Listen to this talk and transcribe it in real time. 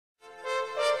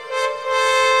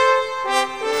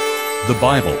the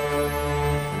Bible,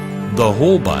 the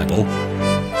whole Bible,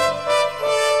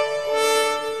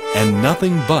 and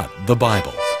nothing but the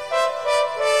Bible.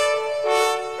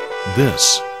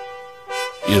 This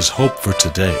is Hope for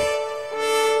Today.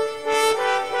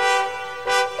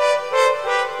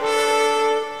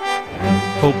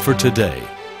 Hope for Today,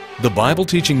 the Bible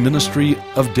teaching ministry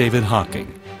of David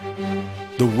Hocking.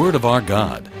 The Word of our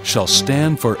God shall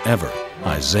stand forever.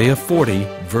 Isaiah 40,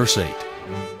 verse 8.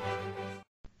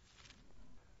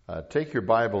 Take your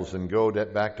Bibles and go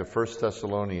back to 1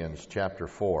 Thessalonians chapter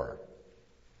 4.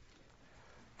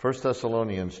 1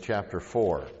 Thessalonians chapter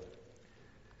 4.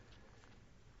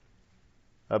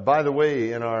 By the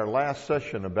way, in our last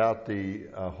session about the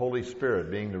Holy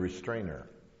Spirit being the restrainer,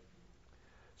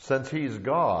 since He's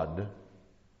God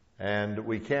and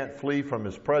we can't flee from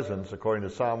His presence, according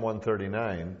to Psalm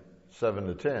 139, 7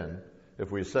 to 10,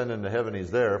 if we ascend into heaven,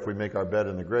 He's there. If we make our bed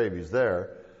in the grave, He's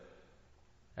there.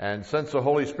 And since the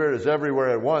Holy Spirit is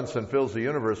everywhere at once and fills the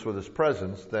universe with His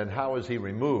presence, then how is He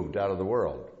removed out of the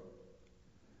world?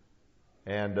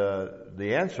 And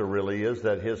the answer really is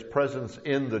that His presence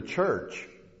in the church,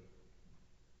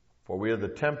 for we are the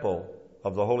temple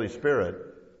of the Holy Spirit,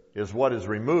 is what is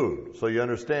removed. So you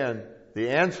understand the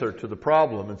answer to the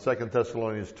problem in 2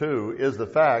 Thessalonians 2 is the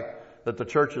fact that the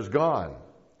church is gone.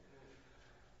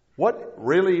 What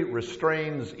really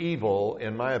restrains evil,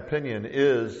 in my opinion,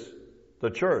 is the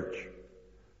church.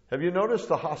 Have you noticed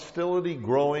the hostility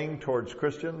growing towards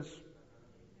Christians?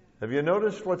 Have you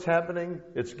noticed what's happening?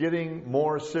 It's getting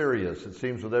more serious, it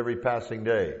seems, with every passing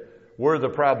day. We're the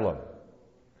problem.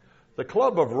 The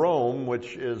Club of Rome,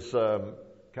 which is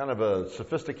kind of a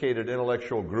sophisticated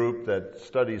intellectual group that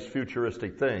studies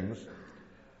futuristic things,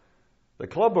 the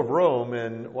Club of Rome,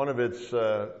 in one of its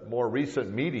more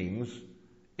recent meetings,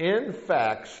 in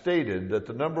fact stated that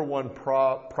the number one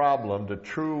problem to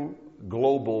true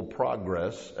global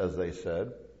progress, as they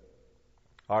said,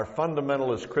 are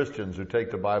fundamentalist Christians who take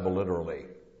the Bible literally.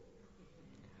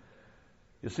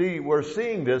 You see, we're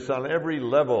seeing this on every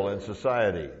level in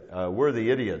society. We're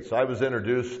the idiots. I was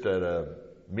introduced at a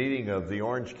meeting of the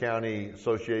Orange County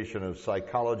Association of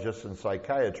Psychologists and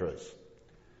Psychiatrists.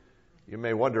 You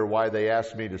may wonder why they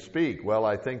asked me to speak. Well,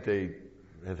 I think they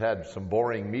have had some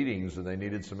boring meetings and they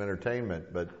needed some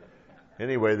entertainment. But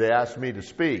anyway, they asked me to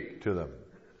speak to them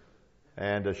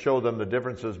and to show them the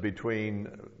differences between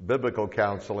biblical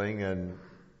counseling and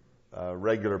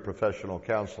regular professional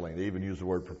counseling. They even use the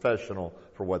word professional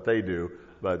for what they do,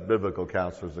 but biblical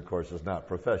counselors, of course, is not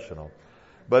professional.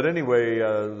 But anyway,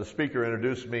 the speaker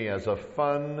introduced me as a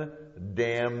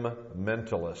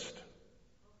fundamentalist.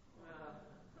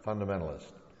 Fundamentalist.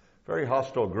 Very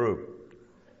hostile group.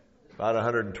 About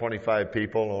 125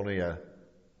 people, only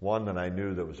one that I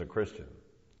knew that was a Christian.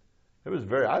 It was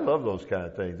I love those kind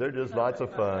of things. They're just lots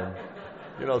of fun.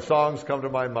 You know, songs come to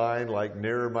my mind like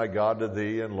Nearer My God to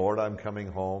Thee and Lord I'm Coming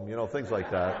Home, you know, things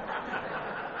like that.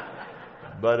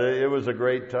 But it was a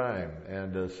great time,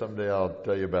 and someday I'll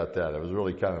tell you about that. It was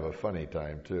really kind of a funny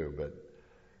time too, but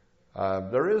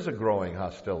there is a growing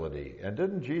hostility. And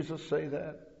didn't Jesus say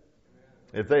that?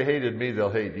 If they hated me,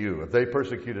 they'll hate you. If they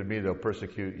persecuted me, they'll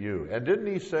persecute you. And didn't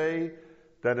He say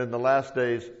that in the last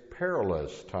days,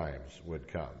 perilous times would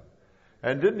come?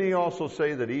 And didn't He also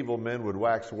say that evil men would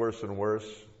wax worse and worse,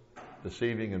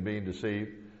 deceiving and being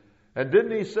deceived? And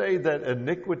didn't He say that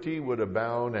iniquity would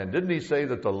abound? And didn't He say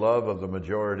that the love of the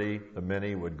majority, the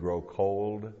many, would grow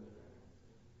cold?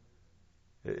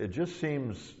 It just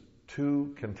seems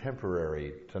too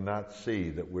contemporary to not see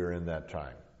that we're in that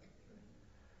time.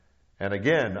 And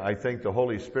again, I think the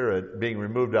Holy Spirit being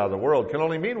removed out of the world can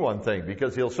only mean one thing,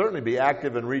 because He'll certainly be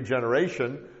active in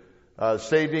regeneration,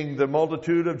 saving the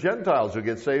multitude of Gentiles who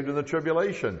get saved in the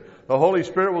tribulation. The Holy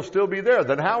Spirit will still be there.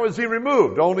 Then how is He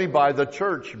removed? Only by the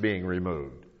church being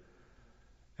removed.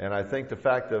 And I think the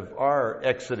fact of our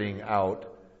exiting out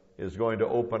is going to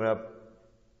open up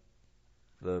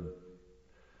the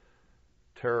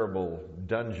terrible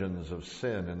dungeons of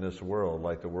sin in this world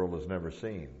like the world has never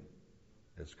seen.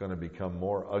 It's going to become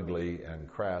more ugly and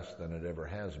crass than it ever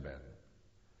has been.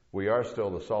 We are still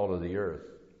the salt of the earth.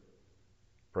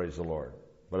 Praise the Lord.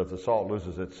 But if the salt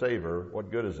loses its savor,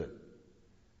 what good is it?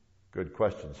 Good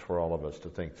questions for all of us to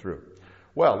think through.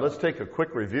 Well, let's take a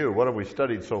quick review. What have we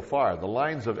studied so far? The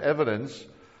lines of evidence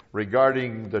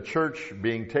regarding the church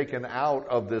being taken out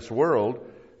of this world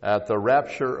at the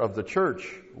rapture of the church.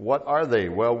 What are they?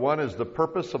 Well, one is the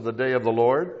purpose of the day of the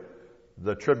Lord,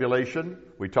 the tribulation.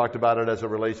 We talked about it as it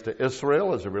relates to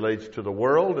Israel, as it relates to the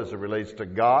world, as it relates to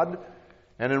God.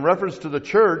 And in reference to the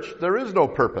church, there is no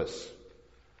purpose.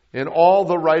 In all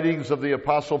the writings of the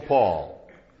Apostle Paul,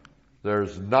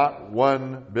 There's not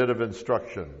one bit of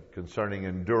instruction concerning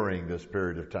enduring this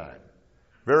period of time.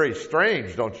 Very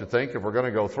strange, don't you think, if we're going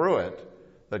to go through it,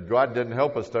 that God didn't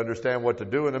help us to understand what to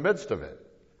do in the midst of it.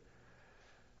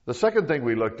 The second thing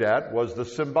we looked at was the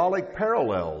symbolic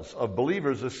parallels of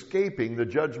believers escaping the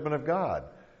judgment of God.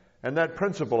 And that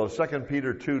principle of 2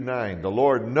 Peter 2:9, the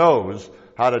Lord knows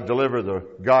how to deliver the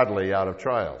godly out of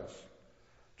trials.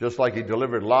 Just like He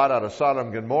delivered Lot out of Sodom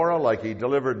and Gomorrah, like He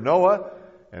delivered Noah,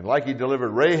 and like He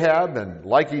delivered Rahab, and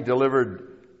like He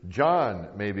delivered John,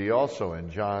 maybe also in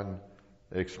John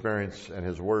experience and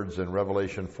his words in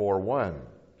Revelation 4:1.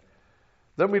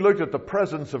 Then we looked at the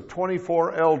presence of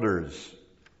 24 elders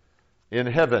in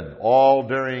heaven, all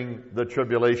during the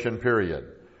tribulation period.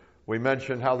 We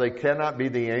mentioned how they cannot be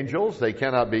the angels, they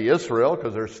cannot be Israel,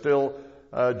 because there's still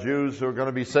Jews who are going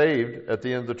to be saved at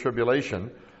the end of the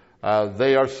tribulation.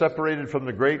 They are separated from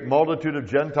the great multitude of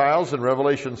Gentiles in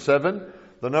Revelation 7.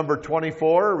 The number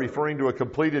 24 referring to a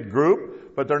completed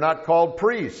group, but they're not called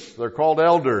priests, they're called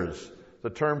elders, the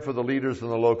term for the leaders in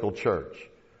the local church.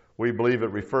 We believe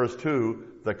it refers to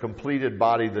the completed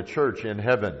body of the church in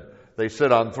heaven. They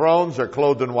sit on thrones, they're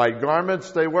clothed in white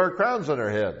garments, they wear crowns on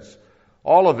their heads.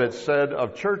 All of it said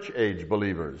of church age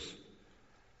believers.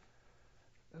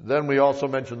 Then we also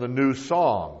mentioned the new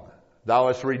song, Thou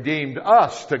hast redeemed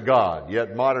us to God.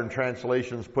 Yet modern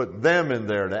translations put them in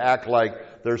there to act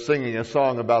like they're singing a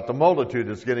song about the multitude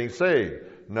that's getting saved.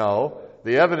 No,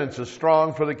 the evidence is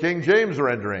strong for the King James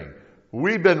rendering.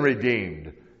 We've been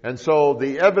redeemed. And so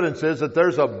the evidence is that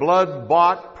there's a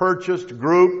blood-bought, purchased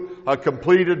group, a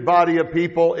completed body of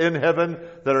people in heaven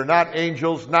that are not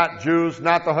angels, not Jews,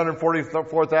 not the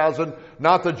 144,000,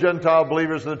 not the Gentile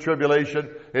believers in the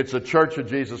tribulation. It's the church of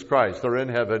Jesus Christ. They're in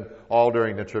heaven all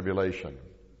during the tribulation.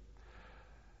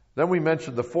 Then we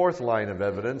mentioned the fourth line of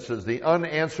evidence is the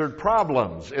unanswered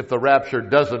problems if the rapture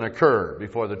doesn't occur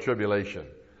before the tribulation.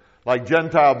 Like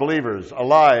Gentile believers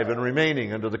alive and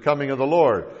remaining unto the coming of the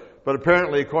Lord. But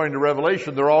apparently, according to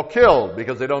Revelation, they're all killed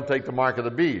because they don't take the mark of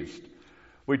the beast.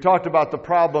 We talked about the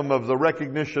problem of the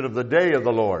recognition of the day of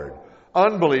the Lord.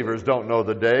 Unbelievers don't know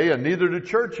the day, and neither do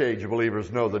church age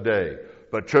believers know the day.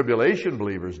 But tribulation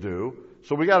believers do.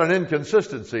 So we got an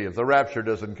inconsistency if the rapture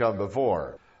doesn't come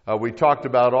before. We talked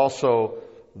about also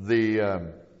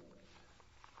the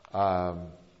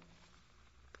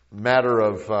matter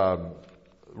of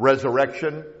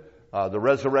resurrection. The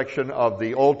resurrection of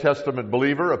the Old Testament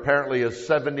believer apparently is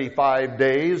 75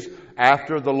 days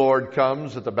after the Lord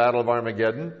comes at the Battle of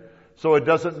Armageddon. So it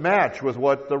doesn't match with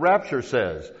what the rapture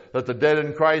says, that the dead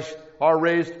in Christ are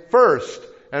raised first,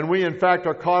 and we in fact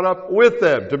are caught up with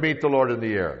them to meet the Lord in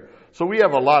the air. So we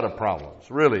have a lot of problems,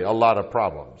 really a lot of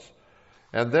problems.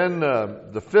 And then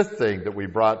the fifth thing that we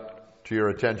brought to your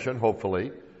attention,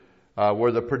 hopefully,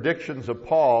 were the predictions of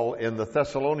Paul in the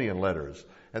Thessalonian letters.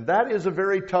 And that is a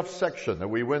very tough section that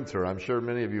we went through. I'm sure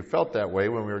many of you felt that way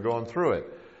when we were going through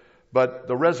it. But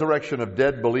the resurrection of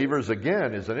dead believers,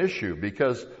 again, is an issue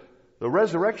because the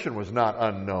resurrection was not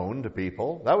unknown to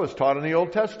people. That was taught in the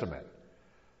Old Testament.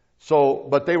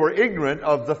 But they were ignorant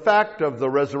of the fact of the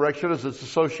resurrection as it's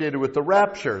associated with the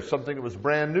rapture, something that was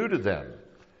brand new to them.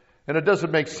 And it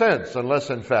doesn't make sense unless,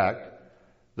 in fact,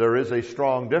 there is a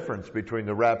strong difference between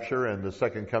the rapture and the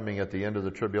second coming at the end of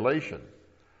the tribulation.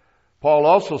 Paul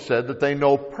also said that they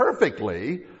know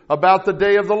perfectly about the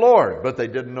day of the Lord, but they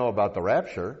didn't know about the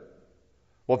rapture.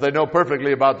 Well, if they know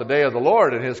perfectly about the day of the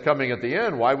Lord and His coming at the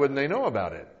end, why wouldn't they know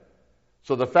about it?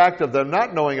 So the fact of them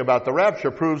not knowing about the rapture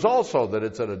proves also that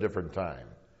it's at a different time.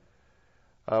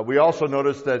 We also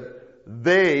notice that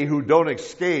they who don't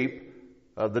escape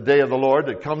the day of the Lord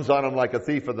that comes on them like a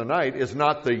thief of the night is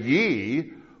not the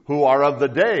ye who are of the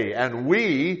day. And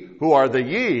we who are the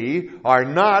ye are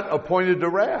not appointed to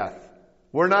wrath.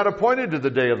 We're not appointed to the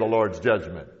day of the Lord's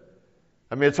judgment.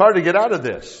 I mean, it's hard to get out of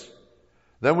this.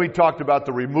 Then we talked about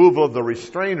the removal of the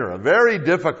restrainer, a very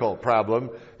difficult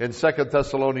problem in 2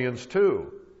 Thessalonians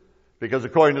 2. Because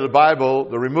according to the Bible,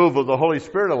 the removal of the Holy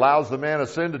Spirit allows the man of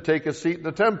sin to take a seat in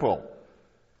the temple.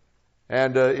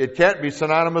 And it can't be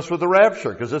synonymous with the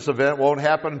rapture because this event won't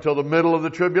happen until the middle of the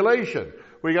tribulation.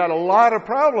 We got a lot of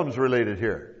problems related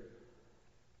here.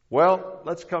 Well,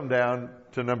 let's come down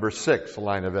to number 6,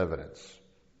 line of evidence.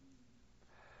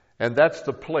 And that's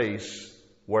the place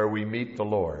where we meet the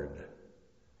Lord.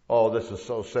 Oh, this is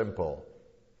so simple,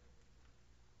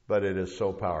 but it is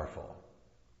so powerful.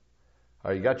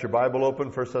 All right, you got your Bible open,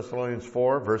 1 Thessalonians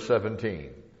 4, verse 17.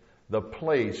 The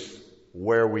place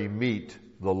where we meet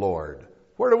the Lord.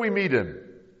 Where do we meet Him?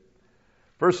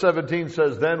 Verse 17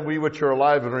 says, Then we which are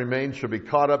alive and remain shall be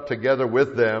caught up together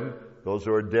with them, those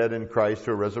who are dead in Christ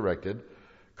who are resurrected,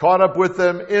 Caught up with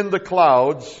them in the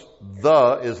clouds.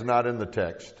 The is not in the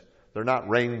text. They're not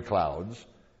rain clouds.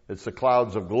 It's the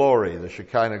clouds of glory, the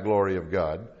Shekinah glory of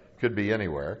God. Could be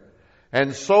anywhere.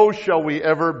 And so shall we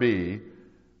ever be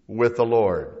with the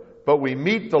Lord. But we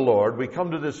meet the Lord. We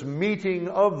come to this meeting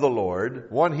of the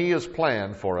Lord, one He has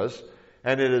planned for us,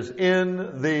 and it is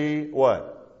in the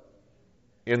what?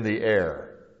 In the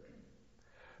air.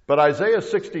 But Isaiah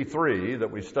 63,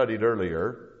 that we studied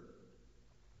earlier,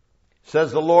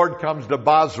 says the Lord comes to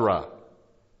Basra,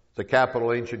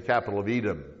 the ancient capital of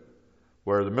Edom,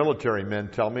 where the military men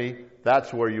tell me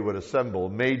that's where you would assemble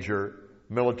major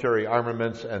military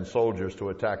armaments and soldiers to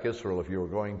attack Israel if you were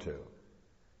going to.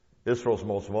 Israel's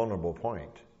most vulnerable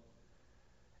point.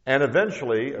 And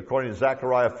eventually, according to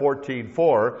Zechariah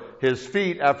 14:4, his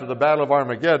feet after the battle of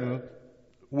Armageddon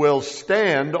will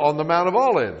stand on the Mount of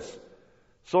Olives.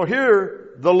 So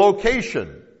here, the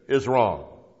location is wrong.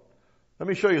 Let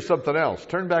me show you something else.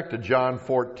 Turn back to John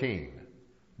 14.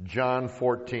 John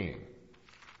 14.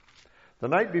 The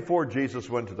night before Jesus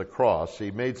went to the cross,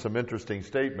 he made some interesting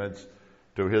statements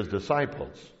to his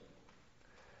disciples.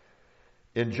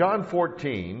 In John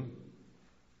 14,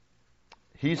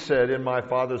 he said, "In my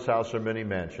Father's house are many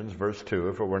mansions," verse 2,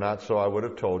 "if it were not so, I would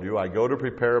have told you. I go to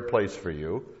prepare a place for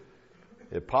you."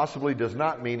 It possibly does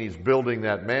not mean he's building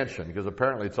that mansion, because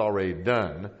apparently it's already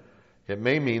done. It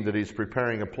may mean that he's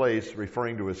preparing a place,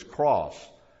 referring to his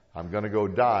cross. I'm going to go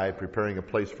die, preparing a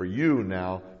place for you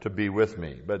now to be with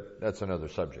me. But that's another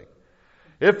subject.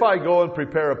 "If I go and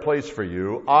prepare a place for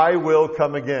you, I will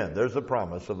come again." There's a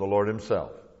promise of the Lord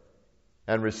himself.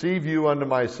 "And receive you unto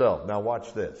myself." Now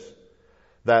watch this.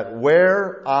 "That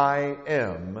where I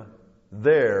am,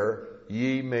 there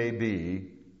ye may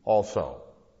be also."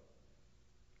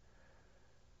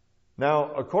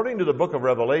 Now, according to the book of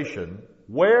Revelation,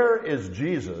 where is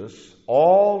Jesus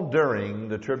all during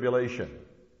the tribulation?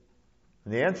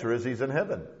 And the answer is he's in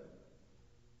heaven.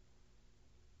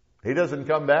 He doesn't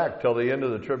come back till the end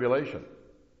of the tribulation.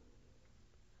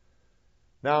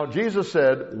 Now, Jesus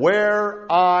said,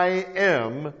 "Where I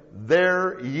am,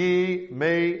 there ye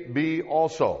may be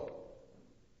also."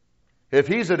 If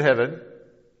he's in heaven,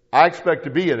 I expect to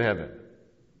be in heaven.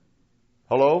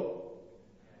 Hello?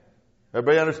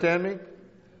 Everybody understand me?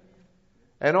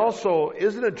 And also,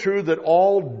 isn't it true that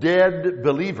all dead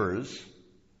believers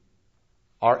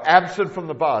are absent from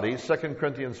the body, 2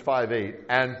 Corinthians 5:8,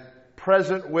 and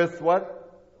present with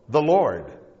what? The Lord?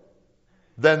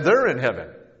 Then they're in heaven.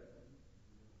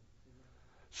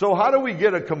 So how do we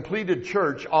get a completed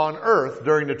church on earth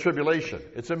during the tribulation?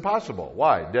 It's impossible.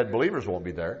 Why? Dead believers won't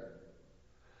be there.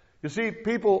 You see,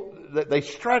 people, they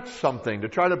stretch something to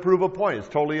try to prove a point. It's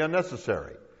totally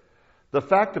unnecessary. The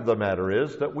fact of the matter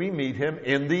is that we meet him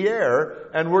in the air,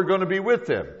 and we're going to be with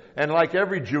him. And like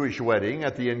every Jewish wedding,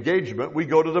 at the engagement, we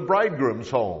go to the bridegroom's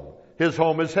home. His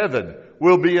home is heaven.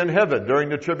 We'll be in heaven during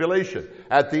the tribulation.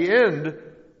 At the end,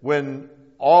 when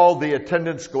all the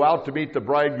attendants go out to meet the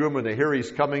bridegroom and they hear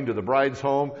he's coming to the bride's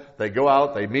home, they go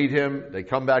out, they meet him, they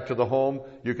come back to the home.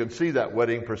 You can see that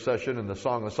wedding procession in the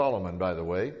Song of Solomon, by the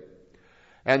way.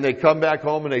 And they come back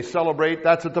home and they celebrate.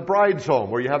 That's at the bride's home,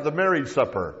 where you have the marriage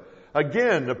supper.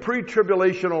 Again, the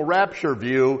pre-tribulational rapture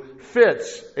view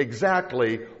fits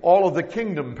exactly all of the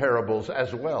kingdom parables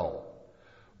as well.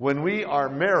 When we are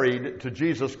married to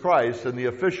Jesus Christ in the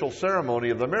official ceremony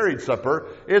of the marriage supper,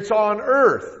 it's on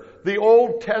earth. The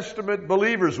Old Testament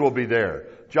believers will be there.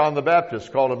 John the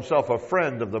Baptist called himself a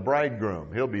friend of the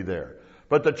bridegroom. He'll be there.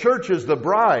 But the church is the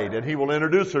bride, and he will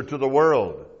introduce her to the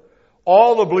world.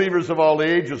 All the believers of all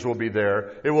the ages will be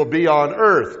there. It will be on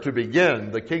earth to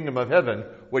begin the kingdom of heaven,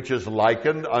 which is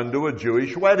likened unto a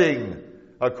Jewish wedding,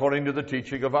 according to the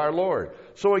teaching of our Lord.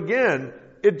 So again,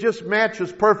 it just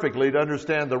matches perfectly to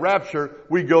understand the rapture.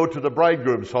 We go to the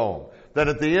bridegroom's home. Then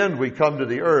at the end, we come to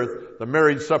the earth. The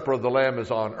marriage supper of the Lamb is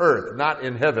on earth, not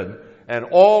in heaven. And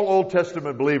all Old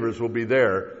Testament believers will be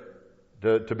there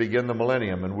to begin the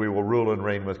millennium, and we will rule and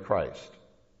reign with Christ.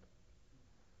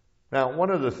 Now,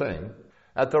 one other thing.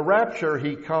 At the rapture,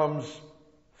 he comes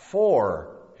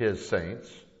for his saints.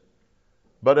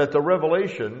 But at the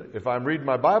revelation, if I'm reading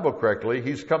my Bible correctly,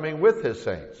 he's coming with his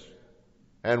saints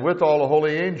and with all the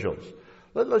holy angels.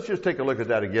 Let's just take a look at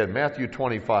that again. Matthew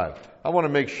 25. I want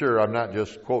to make sure I'm not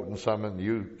just quoting something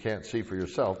you can't see for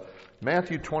yourself.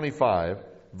 Matthew 25,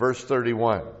 verse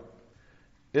 31.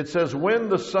 It says, "When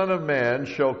the Son of Man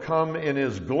shall come in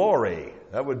his glory,"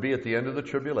 that would be at the end of the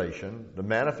tribulation, the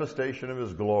manifestation of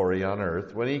his glory on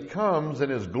earth. When he comes in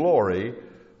his glory,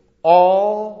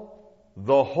 all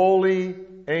the holy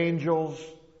angels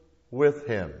with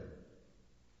him.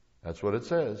 That's what it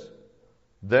says.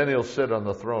 Then he'll sit on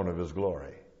the throne of his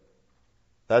glory.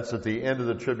 That's at the end of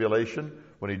the tribulation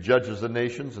when he judges the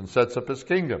nations and sets up his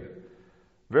kingdom.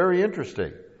 Very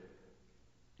interesting.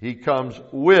 He comes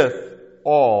with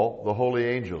all the holy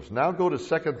angels. Now go to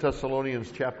 2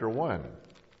 Thessalonians chapter 1.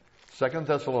 2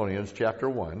 Thessalonians chapter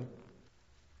 1.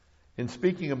 In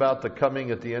speaking about the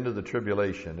coming at the end of the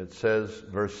tribulation, it says,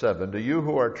 verse 7, "To you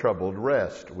who are troubled,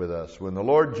 rest with us, when the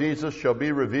Lord Jesus shall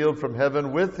be revealed from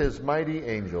heaven with his mighty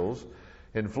angels,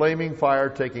 in flaming fire,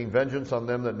 taking vengeance on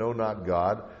them that know not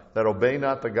God, that obey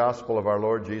not the gospel of our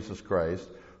Lord Jesus Christ,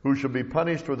 who shall be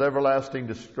punished with everlasting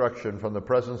destruction from the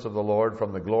presence of the Lord,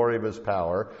 from the glory of his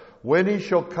power, when he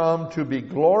shall come to be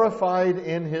glorified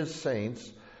in his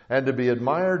saints, and to be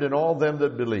admired in all them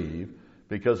that believe,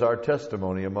 because our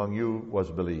testimony among you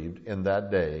was believed in that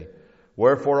day.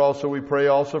 Wherefore also we pray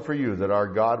also for you, that our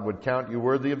God would count you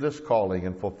worthy of this calling,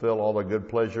 and fulfill all the good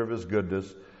pleasure of his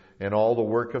goodness, and all the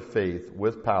work of faith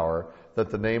with power, that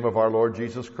the name of our Lord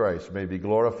Jesus Christ may be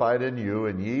glorified in you,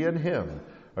 and ye in him,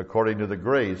 according to the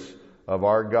grace of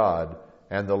our God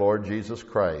and the Lord Jesus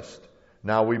Christ.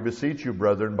 Now we beseech you,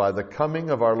 brethren, by the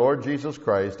coming of our Lord Jesus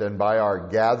Christ, and by our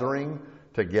gathering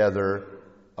together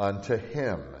unto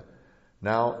him."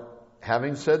 Now,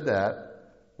 having said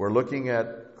that, we're looking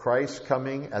at Christ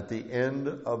coming at the end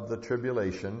of the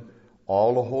tribulation.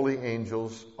 All the holy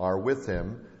angels are with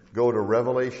him. Go to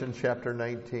Revelation chapter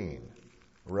 19.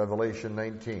 Revelation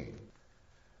 19.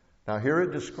 Now here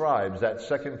it describes that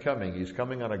second coming. He's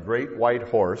coming on a great white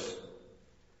horse,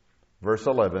 verse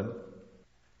 11.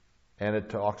 And it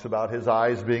talks about his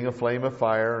eyes being a flame of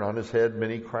fire, and on his head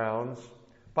many crowns.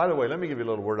 By the way, let me give you a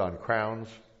little word on crowns.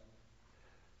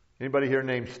 Anybody here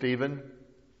named Stephen?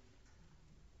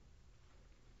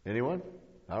 Anyone?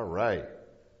 All right.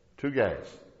 Two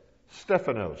guys.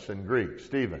 Stephanos in Greek,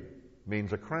 Stephen,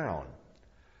 means a crown.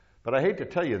 But I hate to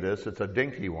tell you this, it's a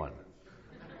dinky one.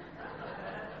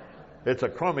 It's a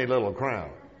crummy little crown.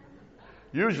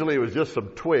 Usually it was just some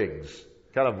twigs,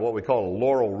 kind of what we call a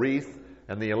laurel wreath.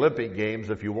 And the Olympic Games,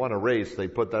 if you won a race, they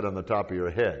put that on the top of your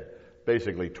head.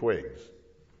 Basically twigs.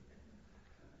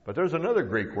 But there's another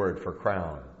Greek word for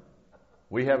crown.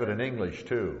 We have it in English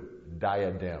too,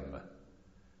 diadem.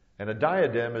 And a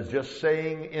diadem is just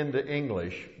saying into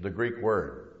English the Greek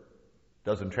word.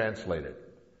 Doesn't translate it.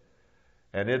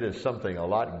 And it is something a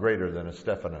lot greater than a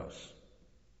Stephanos.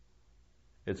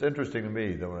 It's interesting to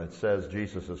me that when it says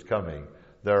Jesus is coming,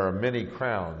 there are many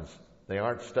crowns. They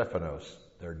aren't Stephanos,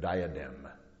 they're diadem.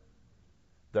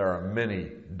 There are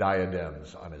many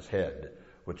diadems on his head,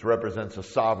 which represents a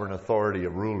sovereign authority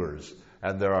of rulers.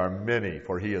 And there are many,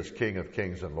 for he is King of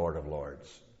kings and Lord of lords.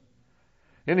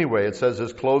 Anyway, it says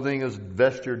his clothing is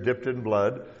vesture dipped in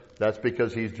blood. That's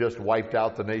because he's just wiped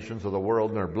out the nations of the world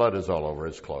and their blood is all over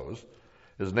his clothes.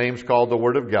 His name's called the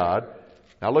Word of God.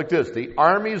 Now look this. The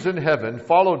armies in heaven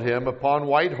followed him upon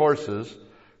white horses,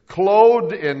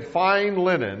 clothed in fine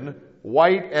linen,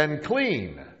 white and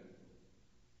clean.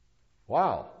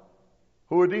 Wow.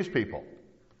 Who are these people?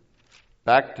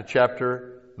 Back to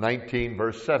chapter 19,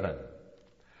 verse 7.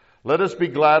 "Let us be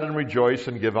glad and rejoice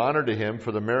and give honor to him,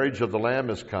 for the marriage of the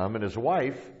Lamb is come, and his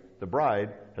wife, the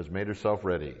bride, has made herself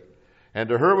ready. And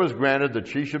to her was granted that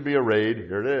she should be arrayed,"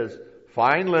 here it is,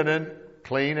 "fine linen,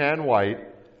 clean and white,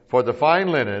 for the fine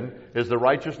linen is the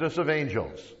righteousness of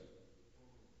angels."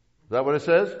 Is that what it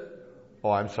says?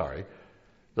 Oh, I'm sorry.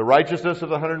 The righteousness of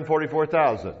the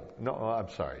 144,000. No, I'm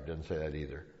sorry, it doesn't say that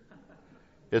either.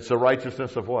 It's the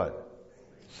righteousness of what?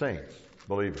 Saints,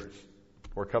 believers.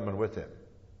 We're coming with him.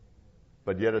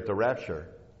 But yet at the rapture,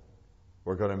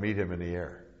 we're going to meet him in the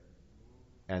air.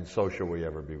 And so shall we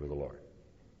ever be with the Lord.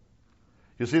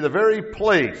 You see, the very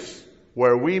place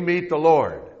where we meet the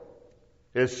Lord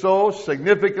is so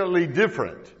significantly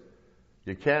different.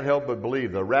 You can't help but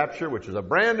believe the rapture, which is a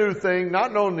brand new thing,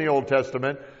 not known in the Old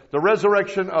Testament, the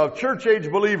resurrection of church-age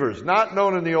believers, not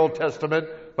known in the Old Testament,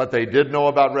 but they did know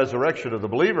about resurrection of the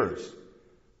believers,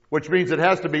 which means it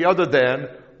has to be other than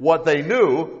what they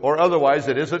knew, or otherwise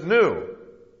it isn't new.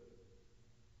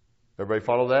 Everybody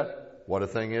follow that? What a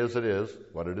thing is, it is.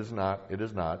 What it is not,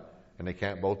 and they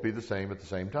can't both be the same at the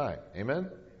same time. Amen?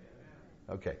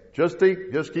 Okay. Just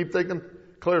keep thinking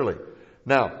clearly.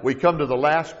 Now, we come to the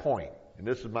last point, and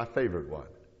this is my favorite one.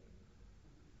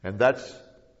 And that's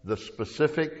the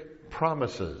specific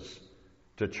promises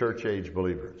to church-age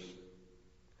believers.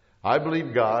 I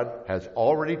believe God has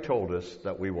already told us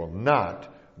that we will not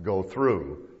go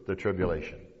through the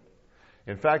tribulation.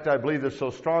 In fact, I believe this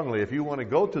so strongly, if you want to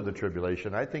go through the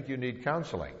tribulation, I think you need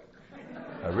counseling.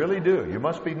 I really do. You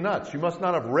must be nuts. You must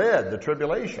not have read the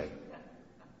tribulation,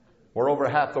 where over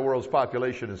half the world's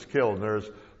population is killed, and there's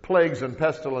plagues and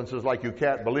pestilences like you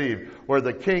can't believe, where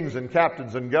the kings and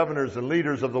captains and governors and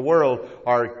leaders of the world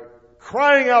are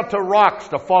crying out to rocks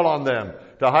to fall on them,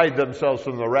 to hide themselves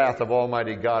from the wrath of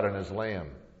Almighty God and His Lamb.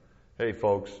 Hey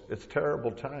folks, it's a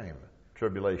terrible time,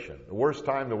 tribulation. The worst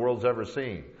time the world's ever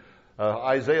seen.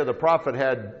 Isaiah the prophet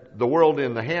had the world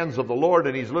in the hands of the Lord,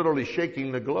 and he's literally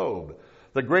shaking the globe.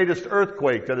 The greatest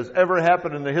earthquake that has ever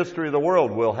happened in the history of the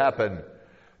world will happen.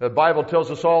 The Bible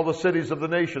tells us all the cities of the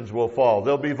nations will fall.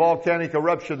 There'll be volcanic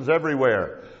eruptions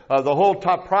everywhere. The whole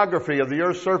topography of the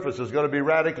earth's surface is going to be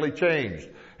radically changed.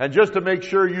 And just to make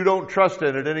sure you don't trust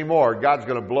in it anymore, God's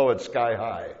going to blow it sky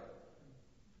high.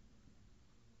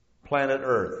 Planet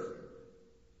Earth.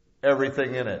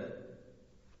 Everything in it.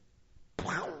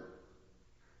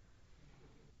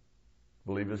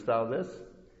 Believest thou this?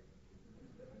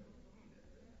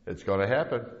 It's going to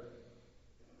happen. In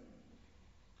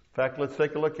fact, let's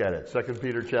take a look at it. 2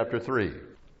 Peter chapter 3.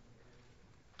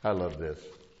 I love this.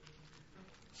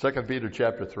 2 Peter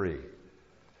chapter 3.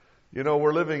 You know,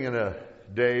 we're living in a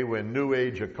day when New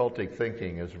Age occultic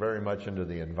thinking is very much into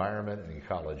the environment and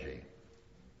ecology.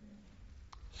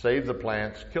 Save the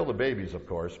plants, kill the babies, of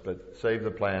course, but save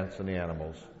the plants and the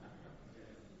animals.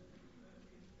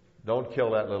 Don't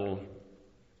kill that little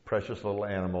precious little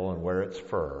animal and wear its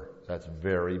fur. That's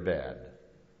very bad.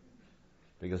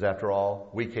 Because after all,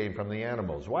 we came from the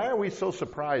animals. Why are we so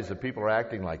surprised that people are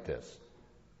acting like this?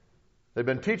 They've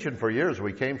been teaching for years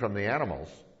we came from the animals.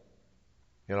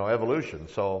 Evolution.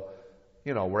 So,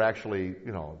 we're actually,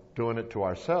 doing it to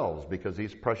ourselves because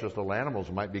these precious little animals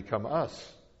might become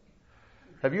us.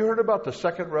 Have you heard about the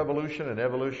second revolution in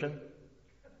evolution?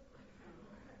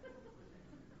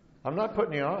 I'm not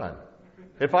putting you on.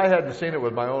 If I hadn't seen it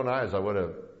with my own eyes, I would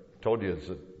have told you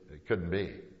it couldn't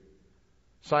be.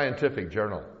 Scientific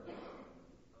journal.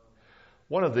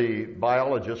 One of the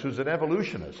biologists, who's an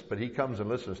evolutionist, but he comes and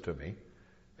listens to me.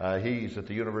 He's at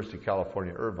the University of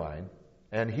California, Irvine.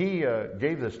 And he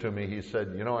gave this to me. He said,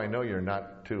 I know you're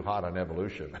not too hot on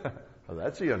evolution. Well,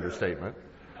 that's the understatement.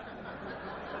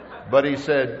 But he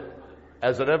said,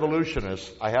 as an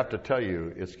evolutionist, I have to tell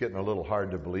you, it's getting a little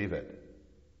hard to believe it.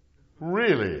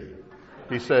 Really?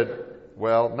 He said,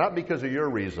 well, not because of your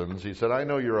reasons. He said, I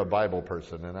know you're a Bible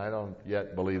person, and I don't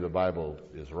yet believe the Bible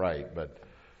is right. But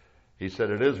he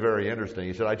said, it is very interesting.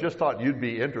 He said, I just thought you'd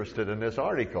be interested in this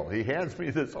article. He hands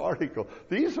me this article.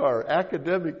 These are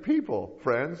academic people,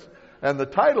 friends. And the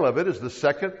title of it is The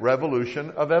Second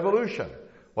Revolution of Evolution.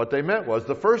 What they meant was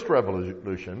the first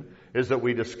revolution is that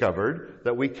we discovered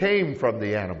that we came from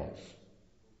the animals.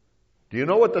 Do you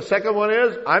know what the second one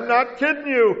is? I'm not kidding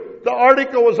you. The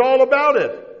article was all about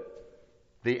it.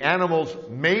 The animals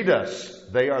made us.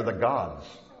 They are the gods.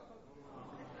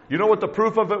 You know what the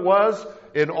proof of it was?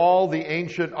 In all the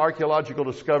ancient archaeological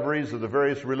discoveries of the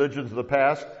various religions of the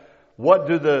past, what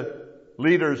do the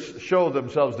leaders show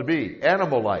themselves to be?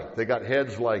 Animal-like. They got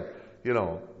heads like,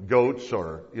 goats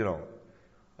or,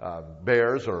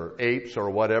 bears or apes or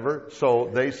whatever. So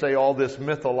they say all this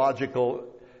mythological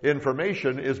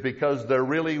information is because there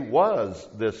really was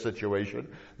this situation.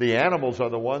 The animals are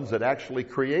the ones that actually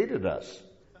created us.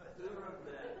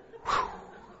 Whew.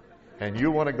 And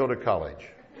you want to go to college.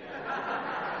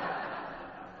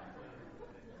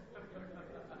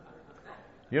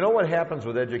 You know what happens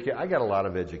with education? I got a lot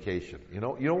of education. You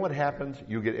know what happens?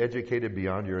 You get educated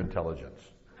beyond your intelligence.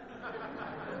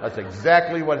 That's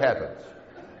exactly what happens.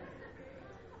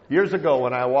 Years ago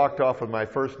when I walked off with my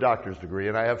first doctor's degree,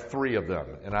 and I have 3 of them,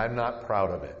 and I'm not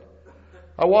proud of it.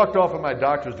 I walked off with my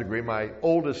doctor's degree. My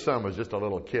oldest son was just a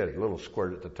little kid, a little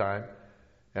squirt at the time.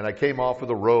 And I came off with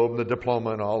a robe and the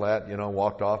diploma and all that,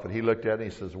 walked off, and he looked at it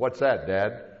and he says, "What's that,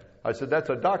 Dad?" I said, "That's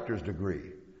a doctor's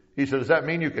degree." He said, "Does that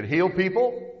mean you can heal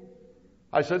people?"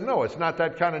 I said, "No, it's not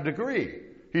that kind of degree."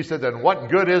 He said, "Then what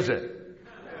good is it?"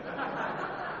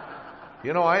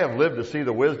 I have lived to see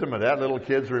the wisdom of that little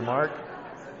kid's remark.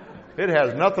 It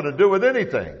has nothing to do with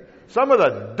anything. Some of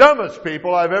the dumbest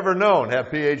people I've ever known have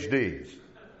PhDs.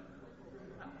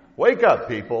 Wake up,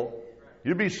 people.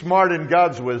 You be smart in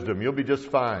God's wisdom. You'll be just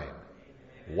fine.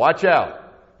 Watch out.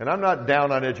 And I'm not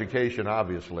down on education,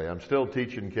 obviously. I'm still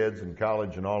teaching kids in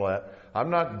college and all that.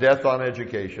 I'm not death on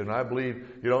education. I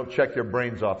believe you don't check your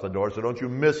brains off the door, so don't you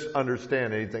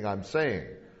misunderstand anything I'm saying.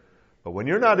 But when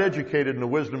you're not educated in the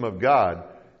wisdom of God,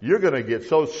 you're going to get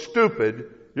so stupid,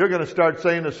 you're going to start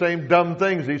saying the same dumb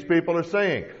things these people are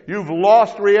saying. You've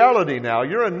lost reality now.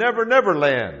 You're in Never Never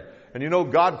Land.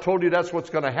 And God told you that's what's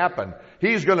going to happen.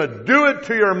 He's going to do it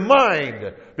to your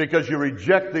mind because you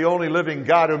reject the only living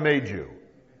God who made you.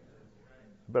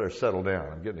 Better settle down.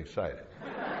 I'm getting excited.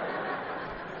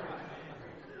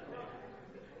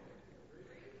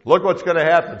 Look what's going to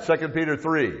happen. 2 Peter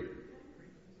 3.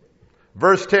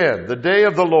 Verse 10. The day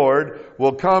of the Lord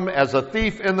will come as a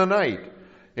thief in the night.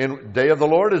 Day of the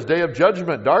Lord is day of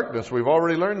judgment, darkness. We've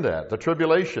already learned that. The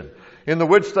tribulation. In the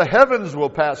which the heavens will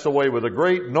pass away with a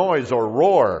great noise or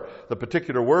roar. The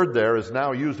particular word there is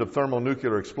now used of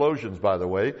thermonuclear explosions, by the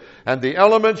way. And the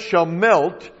elements shall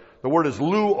melt. The word is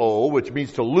luo, which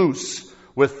means to loose,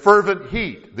 with fervent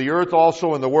heat. The earth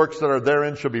also and the works that are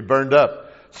therein shall be burned up.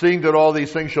 Seeing that all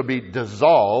these things shall be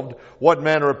dissolved, what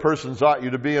manner of persons ought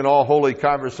you to be in all holy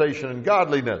conversation and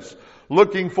godliness,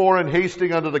 looking for and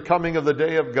hasting unto the coming of the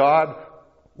day of God,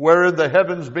 wherein the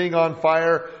heavens being on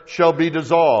fire shall be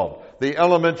dissolved. The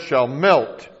elements shall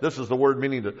melt. This is the word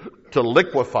meaning to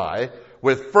liquefy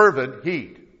with fervent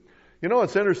heat. You know,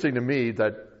 it's interesting to me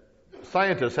that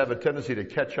scientists have a tendency to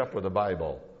catch up with the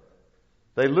Bible.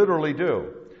 They literally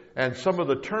do. And some of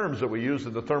the terms that we use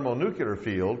in the thermonuclear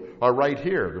field are right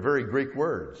here, the very Greek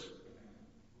words.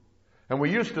 And we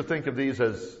used to think of these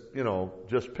as,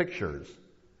 just pictures.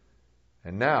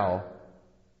 And now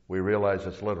we realize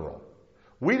it's literal.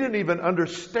 We didn't even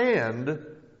understand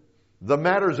the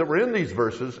matters that were in these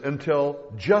verses until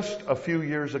just a few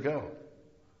years ago.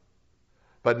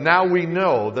 But now we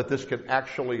know that this can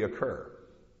actually occur.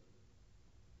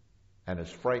 And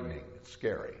it's frightening, it's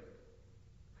scary.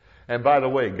 And by the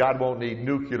way, God won't need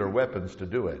nuclear weapons to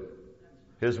do it.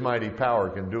 His mighty power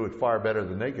can do it far better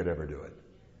than they could ever do it.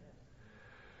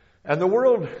 And the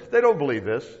world, they don't believe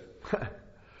this.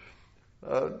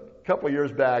 A couple of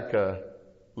years back, a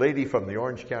lady from the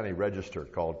Orange County Register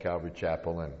called Calvary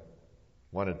Chapel and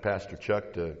wanted Pastor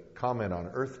Chuck to comment on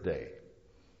Earth Day.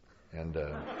 And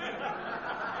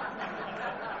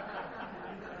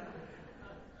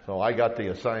so I got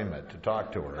the assignment to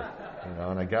talk to her,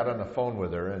 and I got on the phone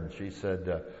with her, and she said,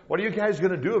 what are you guys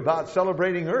going to do about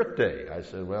celebrating Earth Day? I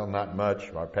said, well, not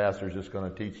much. Our pastor's just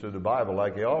going to teach through the Bible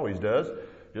like he always does.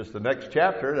 Just the next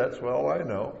chapter, that's all I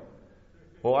know.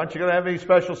 Well, aren't you going to have any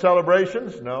special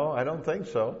celebrations? No, I don't think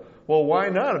so. Well, why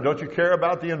not? Don't you care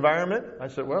about the environment? I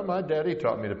said, well, my daddy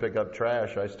taught me to pick up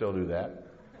trash. I still do that.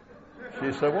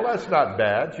 She said, well, that's not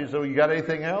bad. She said, well, you got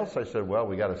anything else? I said, well,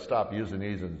 we got to stop using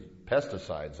these in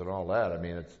pesticides and all that. I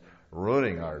mean, it's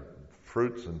ruining our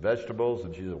fruits and vegetables.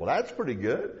 And she said, well, that's pretty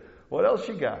good. What else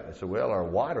you got? I said, well, our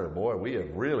water, boy, we have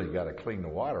really got to clean the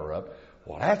water up.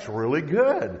 Well, that's really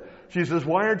good. She says,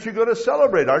 why aren't you going to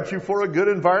celebrate? Aren't you for a good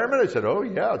environment? I said, oh,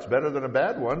 yeah, it's better than a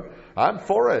bad one. I'm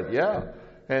for it, yeah.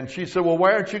 And she said, well,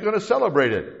 why aren't you going to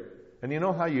celebrate it? And you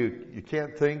know how you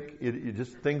can't think, you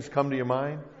just things come to your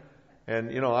mind?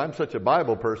 And, I'm such a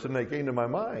Bible person, they came to my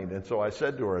mind. And so I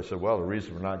said to her, well, the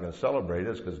reason we're not going to celebrate it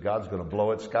is because God's going to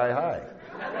blow it sky high.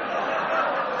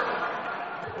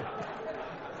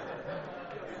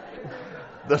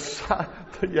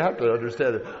 You have to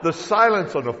understand it. The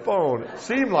silence on the phone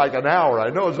seemed like an hour. I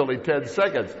know it was only 10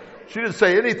 seconds. She didn't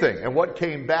say anything. And what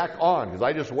came back on, because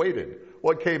I just waited,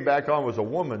 what came back on was a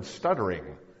woman stuttering.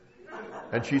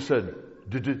 And she said,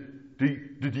 did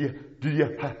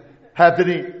you have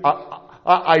any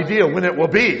idea when it will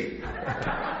be?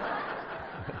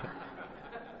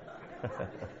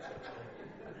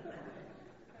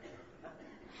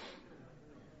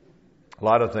 A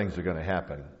lot of things are going to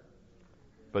happen.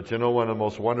 But one of the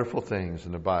most wonderful things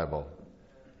in the Bible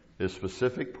is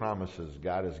specific promises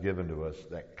God has given to us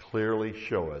that clearly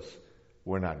show us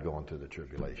we're not going through the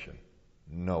tribulation.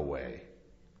 No way.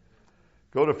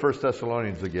 Go to 1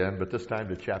 Thessalonians again, but this time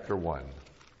to chapter 1.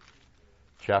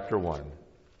 Chapter 1,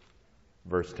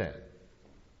 verse 10.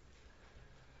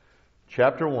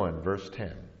 Chapter 1, verse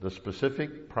 10. The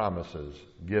specific promises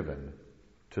given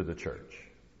to the church.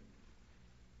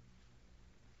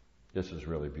 This is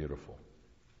really beautiful.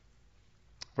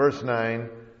 Verse 9,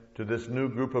 to this new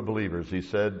group of believers, he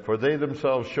said, for they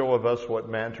themselves show of us what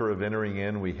manner of entering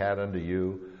in we had unto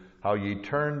you, how ye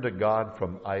turned to God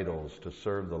from idols to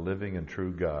serve the living and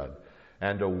true God,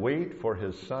 and to wait for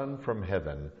his Son from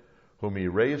heaven, whom he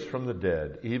raised from the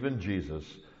dead, even Jesus,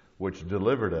 which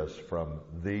delivered us from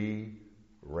the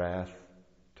wrath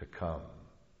to come.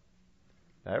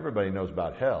 Now everybody knows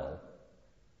about hell,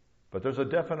 but there's a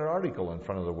definite article in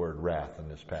front of the word wrath in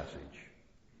this passage.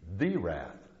 The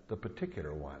wrath, the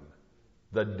particular one.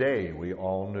 The day we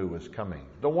all knew was coming.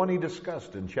 The one he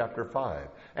discussed in chapter 5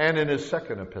 and in his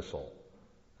second epistle.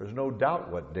 There's no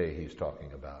doubt what day he's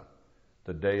talking about.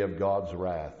 The day of God's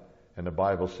wrath. And the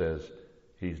Bible says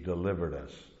he's delivered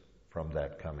us from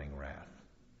that coming wrath.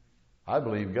 I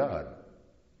believe God.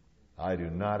 I do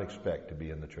not expect to be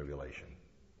in the tribulation.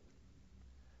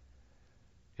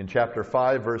 In chapter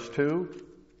 5, verse 2,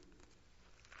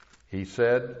 he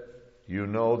said, you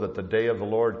know that the day of the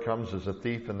Lord comes as a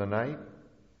thief in the night.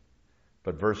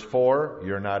 But verse 4,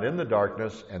 you're not in the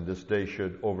darkness, and this day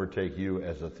should overtake you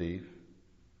as a thief.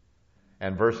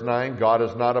 And verse 9, God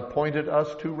has not appointed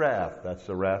us to wrath. That's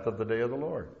the wrath of the day of the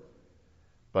Lord.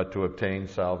 But to obtain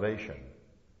salvation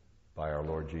by our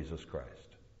Lord Jesus Christ.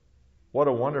 What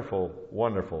a wonderful,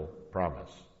 wonderful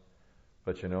promise.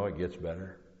 But you know, it gets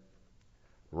better.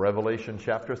 Revelation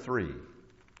chapter 3,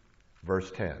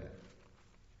 verse 10.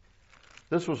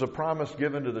 This was a promise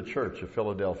given to the church of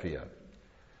Philadelphia.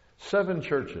 7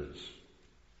 churches.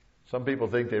 Some people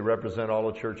think they represent all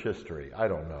of church history. I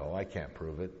don't know. I can't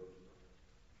prove it.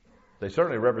 They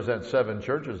certainly represent 7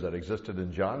 churches that existed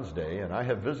in John's day, and I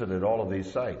have visited all of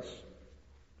these sites.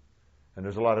 And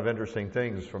there's a lot of interesting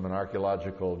things from an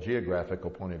archaeological, geographical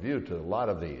point of view to a lot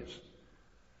of these.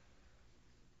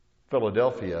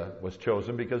 Philadelphia was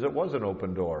chosen because it was an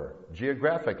open door,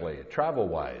 geographically,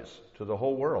 travel-wise, to the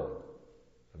whole world.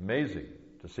 Amazing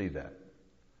to see that.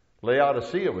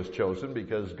 Laodicea was chosen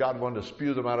because God wanted to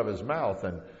spew them out of his mouth,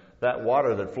 and that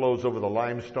water that flows over the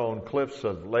limestone cliffs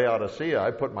of Laodicea,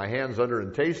 I put my hands under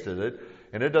and tasted it,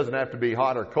 and it doesn't have to be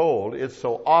hot or cold. It's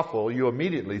so awful, you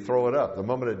immediately throw it up the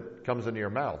moment it comes into your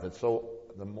mouth. It's one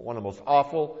of the most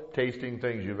awful tasting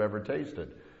things you've ever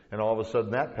tasted. And all of a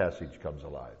sudden that passage comes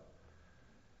alive.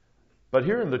 But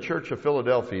here in the church of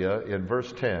Philadelphia, in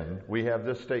verse 10, we have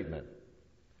this statement.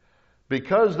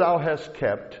 Because thou hast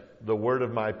kept the word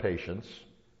of my patience,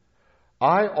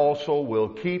 I also will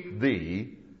keep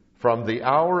thee from the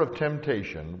hour of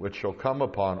temptation which shall come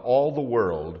upon all the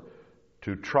world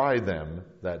to try them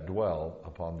that dwell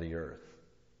upon the earth.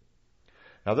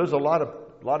 Now there's a lot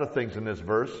of things in this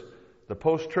verse. The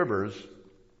post-tribbers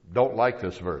don't like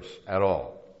this verse at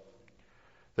all.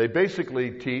 They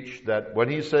basically teach that when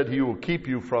he said he will keep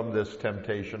you from this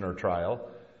temptation or trial,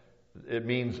 it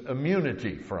means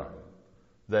immunity from.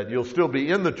 That you'll still be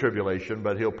in the tribulation,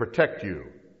 but he'll protect you.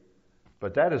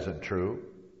 But that isn't true,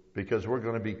 because we're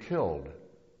going to be killed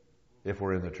if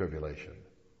we're in the tribulation.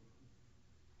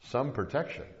 Some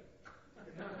protection.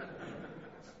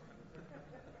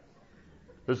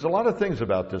 There's a lot of things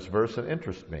about this verse that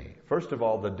interest me. First of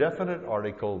all, the definite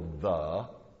article, the,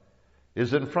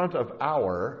 is in front of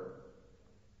our,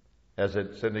 as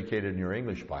it's indicated in your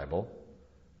English Bible,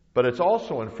 but it's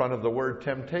also in front of the word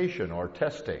temptation or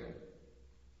testing.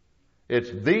 It's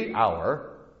the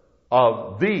hour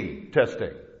of the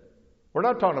testing. We're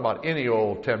not talking about any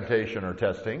old temptation or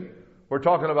testing. We're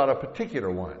talking about a particular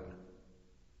one.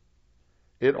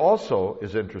 It also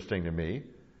is interesting to me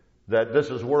that this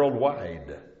is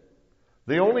worldwide.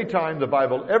 The only time the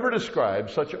Bible ever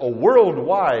describes such a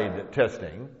worldwide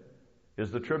testing is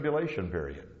the tribulation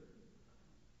period.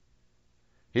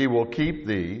 He will keep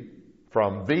thee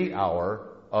from the hour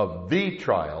of the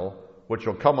trial which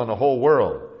will come on the whole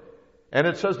world. And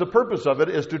it says the purpose of it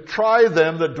is to try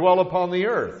them that dwell upon the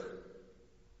earth.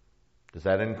 Does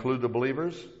that include the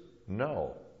believers?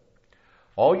 No.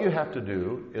 All you have to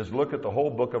do is look at the whole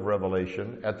book of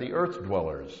Revelation at the earth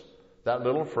dwellers. That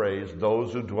little phrase,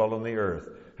 those who dwell on the earth.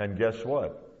 And guess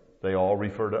what? They all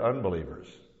refer to unbelievers.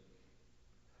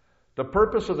 The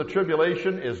purpose of the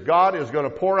tribulation is God is going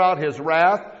to pour out his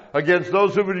wrath against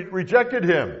those who rejected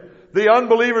him. The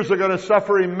unbelievers are going to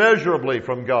suffer immeasurably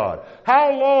from God.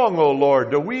 How long, O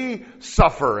Lord, do we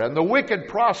suffer and the wicked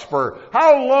prosper?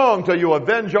 How long till you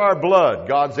avenge our blood?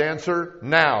 God's answer,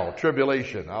 now,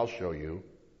 tribulation, I'll show you.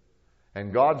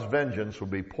 And God's vengeance will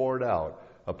be poured out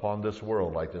upon this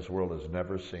world like this world has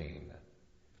never seen.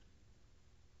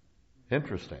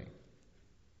 Interesting.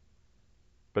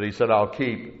 But he said, I'll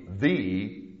keep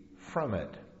thee from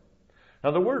it.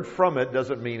 Now the word from it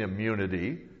doesn't mean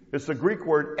immunity. It's the Greek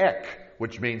word ek,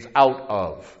 which means out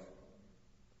of.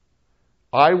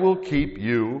 I will keep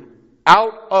you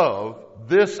out of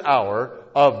this hour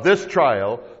of this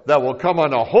trial that will come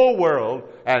on the whole world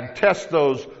and test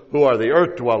those who are the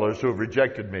earth dwellers who have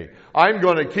rejected me. I'm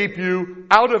going to keep you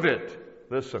out of it.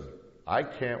 Listen, I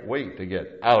can't wait to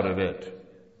get out of it.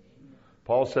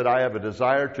 Paul said, I have a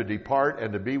desire to depart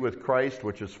and to be with Christ,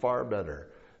 which is far better.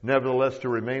 Nevertheless, to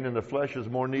remain in the flesh is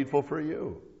more needful for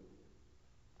you.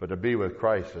 But to be with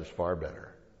Christ is far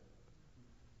better.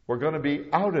 We're going to be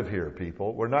out of here,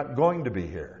 people. We're not going to be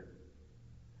here.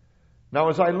 Now,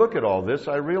 as I look at all this,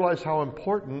 I realize how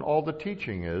important all the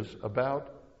teaching is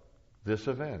about this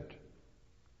event.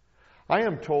 I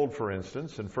am told, for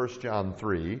instance, in 1 John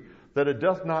 3, that it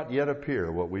doth not yet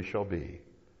appear what we shall be.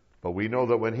 But we know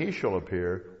that when he shall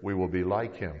appear, we will be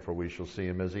like him, for we shall see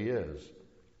him as he is.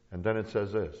 And then it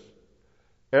says this,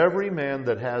 every man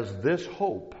that has this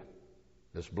hope,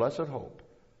 this blessed hope,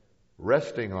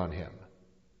 resting on him,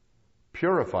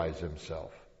 purifies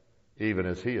himself, even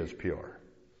as he is pure.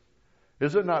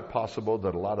 Is it not possible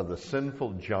that a lot of the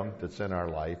sinful junk that's in our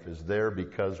life is there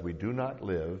because we do not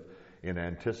live in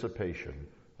anticipation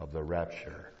of the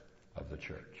rapture of the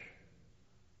church?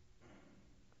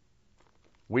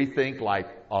 We think like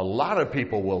a lot of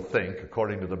people will think,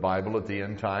 according to the Bible, at the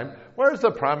end time, where's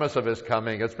the promise of His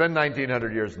coming? It's been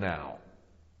 1900 years now.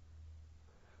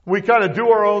 We kind of do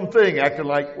our own thing, acting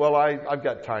like, well, I've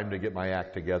got time to get my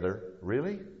act together.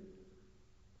 Really?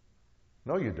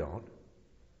 No, you don't.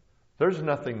 There's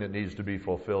nothing that needs to be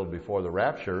fulfilled before the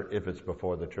rapture if it's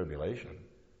before the tribulation.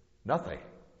 Nothing.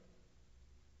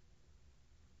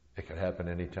 It can happen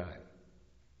anytime.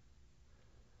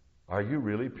 Are you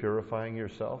really purifying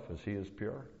yourself as He is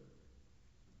pure?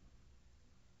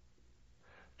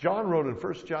 John wrote in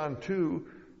 1 John 2,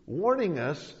 warning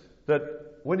us that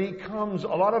when He comes, a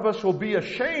lot of us will be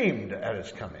ashamed at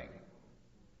His coming.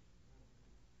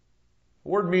 The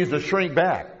word means to shrink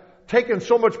back, taken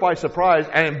so much by surprise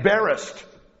and embarrassed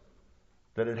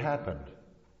that it happened.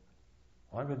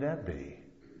 Why would that be?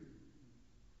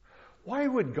 Why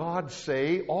would God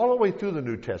say all the way through the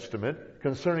New Testament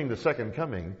concerning the second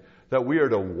coming that we are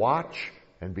to watch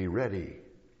and be ready?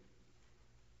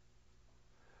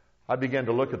 I began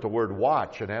to look at the word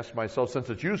watch and ask myself, since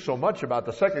it's used so much about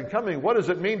the second coming, what does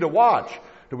it mean to watch?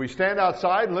 Do we stand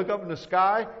outside and look up in the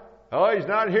sky? Oh, He's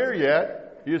not here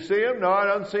yet. You see Him? No, I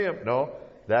don't see Him. No,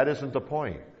 that isn't the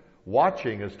point.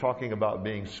 Watching is talking about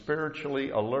being spiritually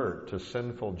alert to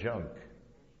sinful junk.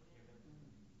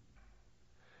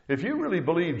 If you really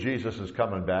believe Jesus is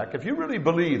coming back, if you really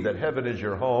believe that heaven is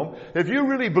your home, if you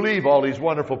really believe all these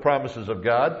wonderful promises of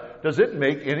God, does it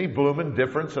make any bloomin'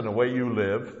 difference in the way you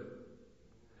live?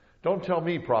 Don't tell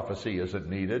me prophecy isn't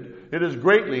needed. It is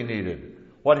greatly needed.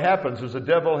 What happens is the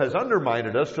devil has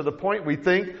undermined us to the point we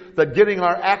think that getting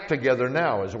our act together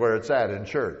now is where it's at in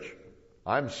church.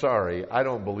 I'm sorry, I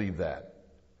don't believe that.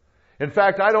 In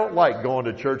fact, I don't like going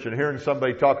to church and hearing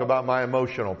somebody talk about my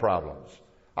emotional problems.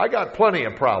 I got plenty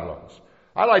of problems.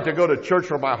 I like to go to church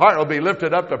where my heart will be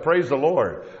lifted up to praise the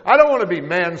Lord. I don't want to be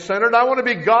man-centered. I want to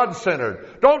be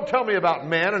God-centered. Don't tell me about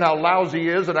man and how lousy he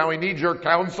is and how he needs your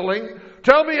counseling.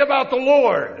 Tell me about the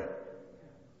Lord.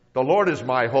 The Lord is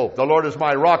my hope. The Lord is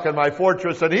my rock and my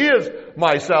fortress, and He is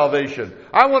my salvation.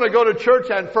 I want to go to church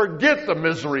and forget the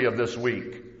misery of this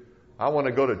week. I want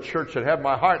to go to church and have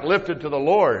my heart lifted to the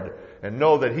Lord and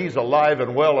know that He's alive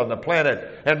and well on the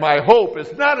planet. And my hope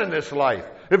is not in this life.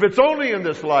 If it's only in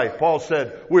this life, Paul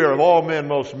said, we are of all men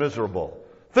most miserable.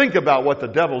 Think about what the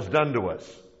devil's done to us.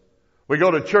 We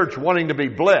go to church wanting to be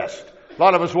blessed. A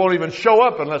lot of us won't even show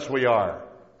up unless we are.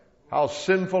 How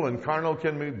sinful and carnal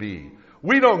can we be?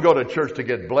 We don't go to church to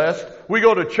get blessed. We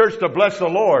go to church to bless the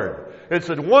Lord. It's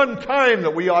at one time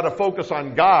that we ought to focus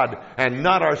on God and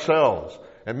not ourselves.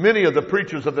 And many of the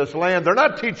preachers of this land, they're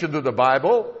not teaching through the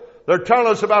Bible. They're telling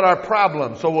us about our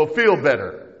problems so we'll feel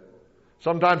better.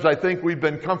 Sometimes I think we've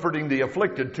been comforting the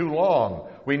afflicted too long.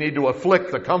 We need to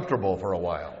afflict the comfortable for a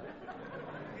while.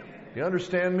 You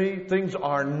understand me? Things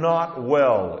are not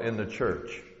well in the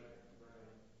church.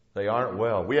 They aren't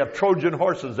well. We have Trojan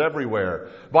horses everywhere.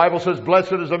 The Bible says,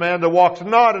 blessed is the man that walks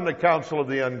not in the counsel of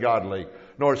the ungodly,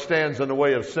 nor stands in the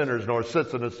way of sinners, nor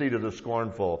sits in the seat of the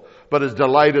scornful. But his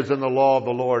delight is in the law of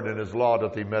the Lord, and His law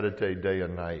doth he meditate day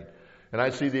and night. And I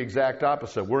see the exact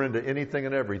opposite. We're into anything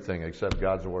and everything except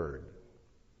God's Word.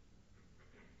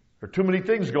 There are too many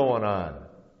things going on.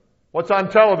 What's on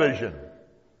television?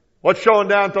 What's showing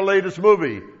down at the latest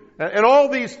movie? And all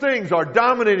these things are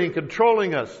dominating,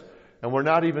 controlling us. And we're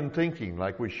not even thinking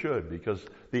like we should, because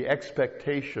the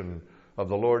expectation of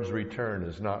the Lord's return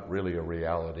is not really a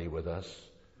reality with us.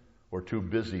 We're too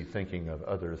busy thinking of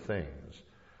other things.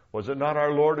 Was it not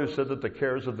our Lord who said that the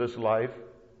cares of this life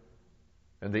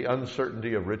and the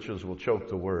uncertainty of riches will choke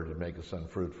the word and make us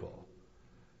unfruitful?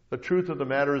 The truth of the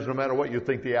matter is, no matter what you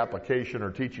think the application or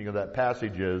teaching of that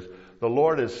passage is, the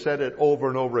Lord has said it over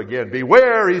and over again.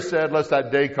 Beware, He said, lest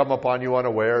that day come upon you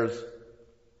unawares.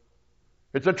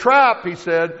 It's a trap, He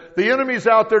said. The enemy's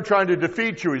out there trying to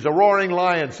defeat you. He's a roaring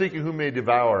lion seeking whom he may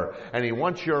devour. And he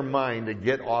wants your mind to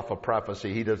get off of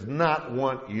prophecy. He does not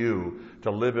want you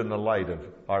to live in the light of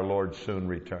our Lord's soon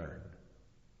return.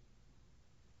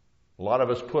 A lot of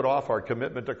us put off our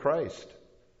commitment to Christ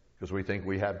because we think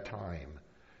we have time.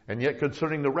 And yet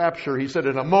concerning the rapture, He said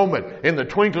in a moment, in the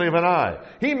twinkling of an eye.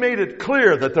 He made it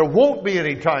clear that there won't be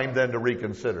any time then to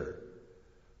reconsider.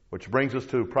 Which brings us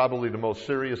to probably the most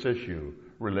serious issue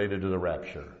related to the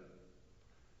rapture.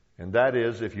 And that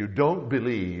is, if you don't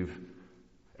believe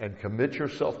and commit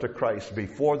yourself to Christ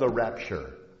before the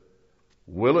rapture,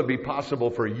 will it be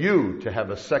possible for you to have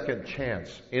a second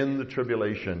chance in the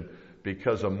tribulation,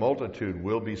 because a multitude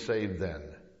will be saved then?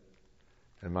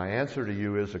 And my answer to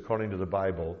you is, according to the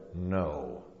Bible,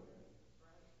 no.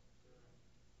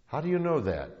 How do you know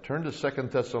that? Turn to 2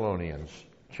 Thessalonians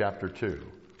chapter 2.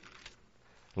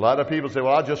 A lot of people say,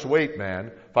 well, I'll just wait,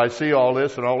 man. If I see all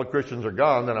this and all the Christians are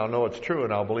gone, then I'll know it's true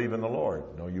and I'll believe in the Lord.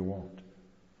 No, you won't.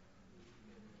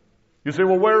 You say,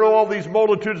 well, where do all these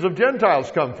multitudes of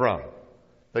Gentiles come from?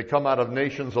 They come out of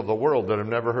nations of the world that have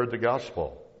never heard the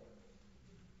gospel.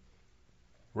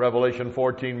 Revelation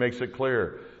 14 makes it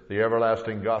clear. The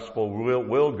everlasting gospel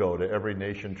will go to every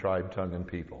nation, tribe, tongue, and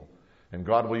people. And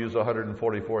God will use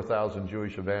 144,000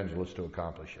 Jewish evangelists to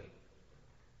accomplish it.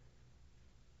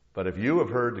 But if you have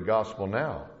heard the gospel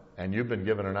now, and you've been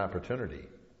given an opportunity,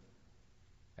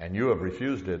 and you have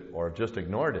refused it or have just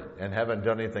ignored it and haven't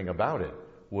done anything about it,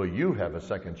 will you have a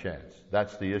second chance?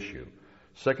 That's the issue.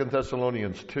 2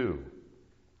 Thessalonians 2.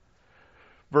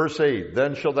 Verse 8,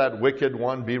 then shall that wicked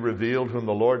one be revealed, whom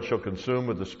the Lord shall consume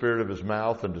with the spirit of his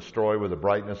mouth and destroy with the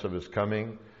brightness of his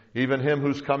coming, even him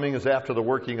whose coming is after the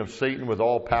working of Satan with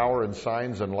all power and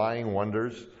signs and lying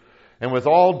wonders, and with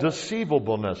all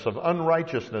deceivableness of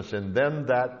unrighteousness in them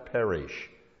that perish.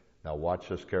 Now watch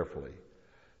this carefully.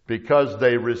 Because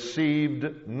they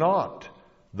received not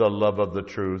the love of the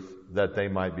truth, that they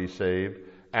might be saved,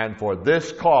 and for this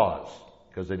cause,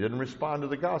 because they didn't respond to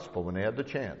the gospel when they had the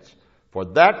chance, for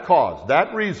that cause,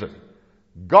 that reason,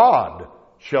 God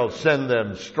shall send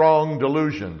them strong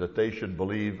delusion that they should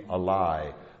believe a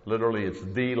lie. Literally, it's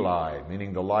the lie,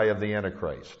 meaning the lie of the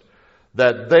Antichrist.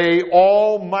 That they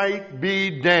all might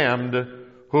be damned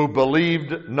who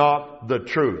believed not the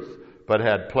truth, but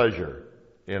had pleasure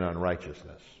in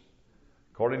unrighteousness.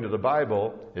 According to the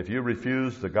Bible, if you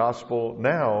refuse the gospel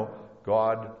now,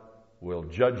 God will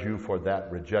judge you for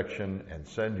that rejection and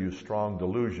send you strong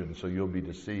delusion so you'll be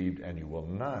deceived and you will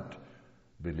not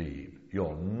believe.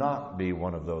 You'll not be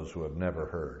one of those who have never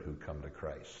heard who come to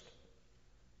Christ.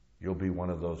 You'll be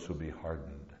one of those who'll be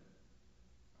hardened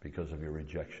because of your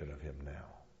rejection of him now.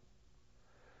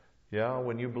 Yeah,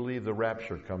 when you believe the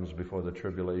rapture comes before the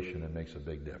tribulation, it makes a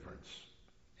big difference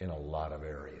in a lot of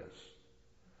areas.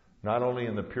 Not only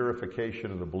in the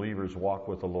purification of the believer's walk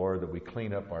with the Lord, that we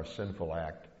clean up our sinful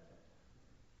act,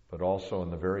 but also in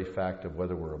the very fact of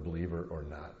whether we're a believer or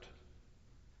not.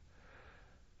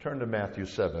 Turn to Matthew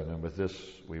 7, and with this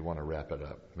we want to wrap it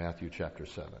up. Matthew chapter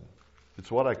 7.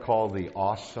 It's what I call the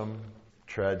awesome,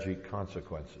 tragic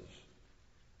consequences.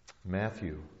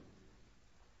 Matthew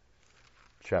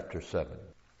chapter 7,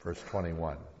 verse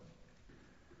 21.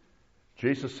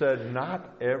 Jesus said,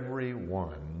 not every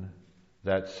one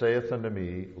that saith unto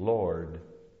me, Lord,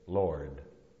 Lord,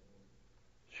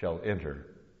 shall enter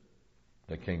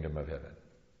the kingdom of heaven.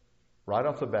 Right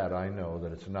off the bat, I know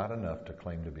that it's not enough to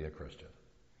claim to be a Christian.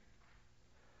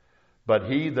 But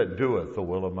he that doeth the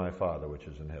will of my Father which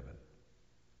is in heaven.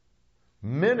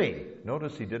 Many,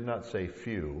 notice he did not say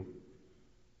few,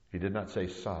 he did not say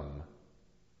some,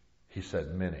 he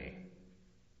said many.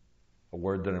 A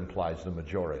word that implies the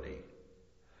majority.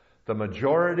 The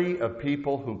majority of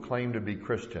people who claim to be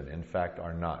Christian, in fact,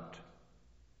 are not.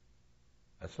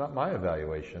 That's not my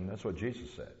evaluation, that's what Jesus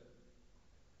said.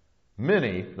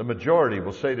 Many, the majority,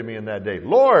 will say to me in that day,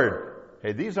 Lord,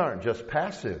 hey, these aren't just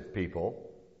passive people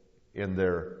in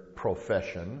their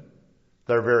profession.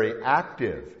 They're very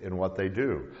active in what they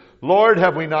do. Lord,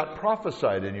 have we not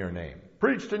prophesied in your name,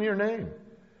 preached in your name?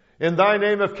 In thy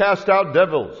name have cast out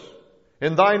devils.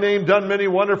 In thy name done many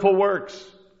wonderful works.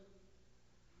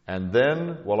 And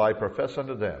then will I profess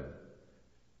unto them,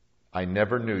 I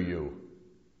never knew you.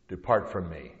 Depart from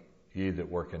me, ye that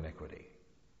work iniquity.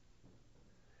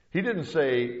 He didn't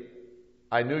say,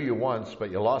 I knew you once, but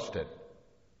you lost it.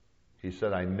 He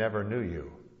said, I never knew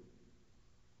you.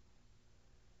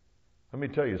 Let me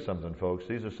tell you something, folks.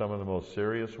 These are some of the most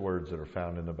serious words that are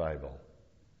found in the Bible.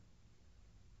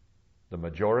 The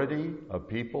majority of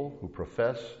people who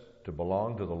profess to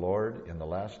belong to the Lord in the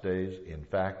last days, in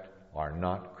fact, are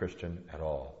not Christian at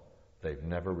all. They've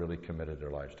never really committed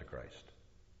their lives to Christ.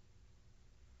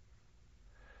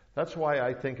 That's why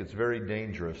I think it's very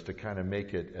dangerous to kind of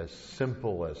make it as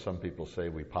simple as some people say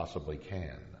we possibly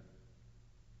can.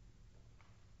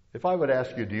 If I would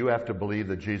ask you, do you have to believe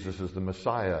that Jesus is the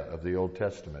Messiah of the Old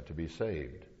Testament to be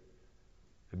saved?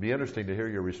 It'd be interesting to hear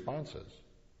your responses.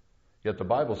 Yet the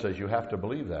Bible says you have to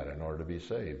believe that in order to be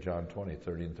saved. John 20,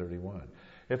 30 and 31.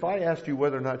 If I asked you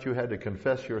whether or not you had to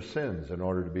confess your sins in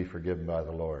order to be forgiven by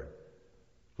the Lord,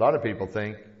 a lot of people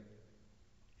think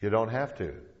you don't have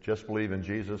to. Just believe in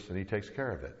Jesus and he takes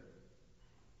care of it.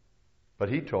 But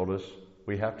he told us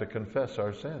we have to confess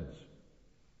our sins.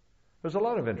 There's a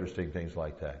lot of interesting things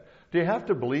like that. Do you have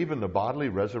to believe in the bodily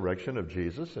resurrection of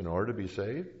Jesus in order to be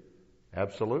saved?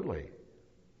 Absolutely.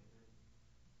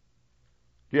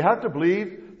 Do you have to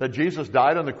believe that Jesus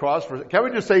died on the cross for... Can't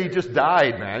we just say He just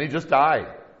died, man? He just died.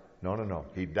 No.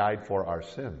 He died for our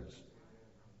sins.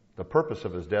 The purpose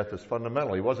of His death is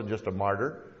fundamental. He wasn't just a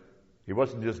martyr. He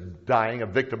wasn't just dying a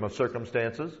victim of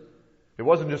circumstances. It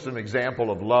wasn't just an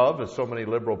example of love, as so many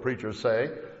liberal preachers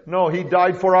say. No, He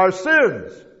died for our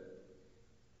sins.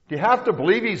 Do you have to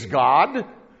believe He's God?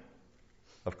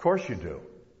 Of course you do.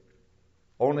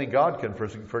 Only God can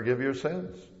forgive your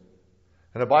sins.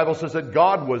 And the Bible says that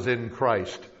God was in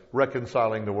Christ,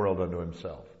 reconciling the world unto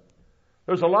Himself.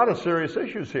 There's a lot of serious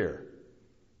issues here.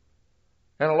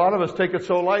 And a lot of us take it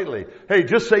so lightly. Hey,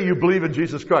 just say you believe in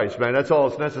Jesus Christ, man. That's all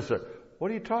that's necessary. What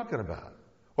are you talking about?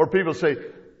 Or people say,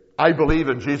 I believe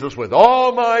in Jesus with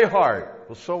all my heart.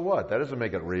 Well, so what? That doesn't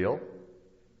make it real.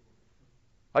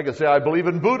 I can say I believe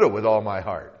in Buddha with all my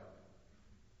heart.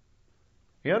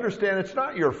 You understand, it's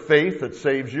not your faith that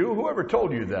saves you. Whoever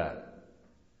told you that?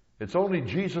 It's only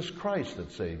Jesus Christ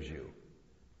that saves you.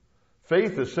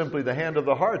 Faith is simply the hand of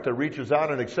the heart that reaches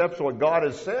out and accepts what God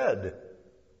has said.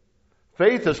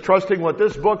 Faith is trusting what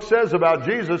this book says about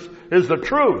Jesus is the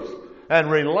truth and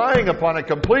relying upon it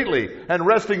completely and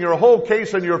resting your whole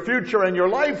case and your future and your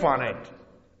life on it.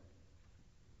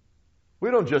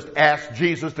 We don't just ask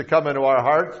Jesus to come into our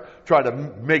hearts, try to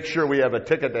make sure we have a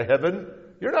ticket to heaven.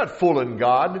 You're not fooling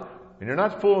God. And you're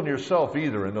not fooling yourself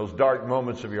either in those dark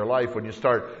moments of your life when you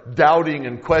start doubting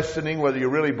and questioning whether you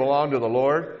really belong to the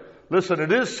Lord. Listen,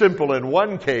 it is simple in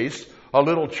one case. A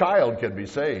little child can be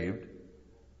saved.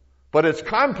 But it's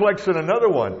complex in another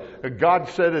one. God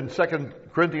said in 2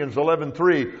 Corinthians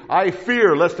 11:3, I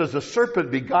fear lest as the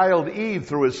serpent beguiled Eve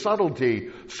through his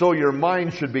subtlety, so your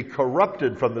mind should be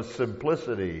corrupted from the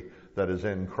simplicity that is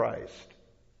in Christ.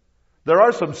 There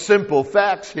are some simple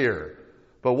facts here.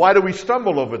 But why do we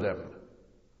stumble over them?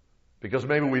 Because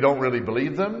maybe we don't really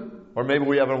believe them, or maybe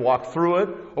we haven't walked through it,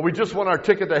 or we just want our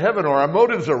ticket to heaven, or our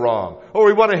motives are wrong, or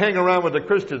we want to hang around with the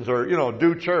Christians, or,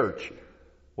 do church.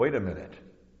 Wait a minute.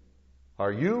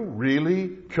 Are you really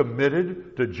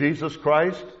committed to Jesus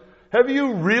Christ? Have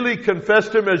you really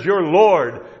confessed Him as your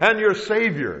Lord and your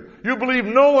Savior? You believe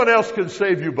no one else can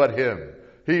save you but Him.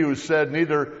 He who said,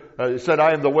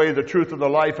 I am the way, the truth, and the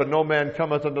life, and no man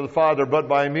cometh unto the Father but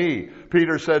by me.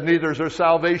 Peter said, neither is there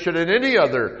salvation in any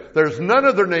other. There's none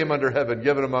other name under heaven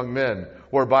given among men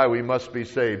whereby we must be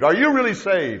saved. Are you really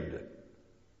saved?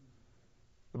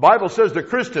 The Bible says to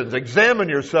Christians, examine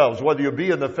yourselves whether you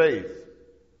be in the faith.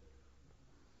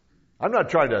 I'm not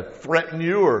trying to threaten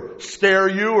you or scare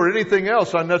you or anything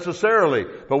else unnecessarily,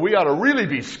 but we ought to really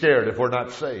be scared if we're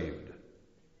not saved.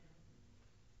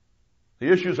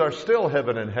 The issues are still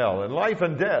heaven and hell, and life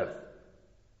and death.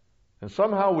 And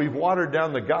somehow we've watered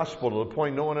down the gospel to the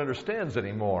point no one understands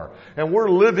anymore. And we're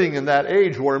living in that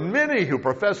age where many who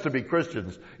profess to be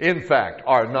Christians, in fact,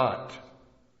 are not.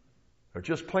 They're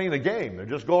just playing a game. They're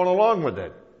just going along with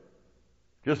it.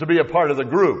 Just to be a part of the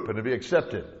group and to be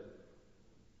accepted.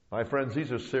 My friends,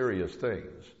 these are serious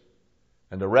things.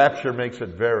 And the rapture makes it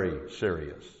very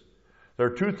serious. There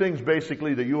are two things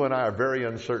basically that you and I are very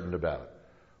uncertain about.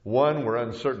 One, we're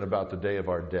uncertain about the day of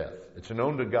our death. It's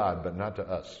known to God, but not to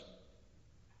us.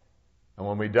 And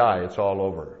when we die, it's all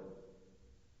over.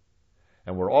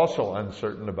 And we're also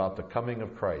uncertain about the coming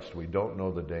of Christ. We don't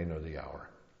know the day nor the hour.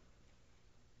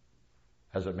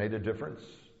 Has it made a difference?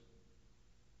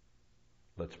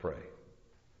 Let's pray.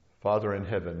 Father in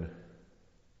heaven,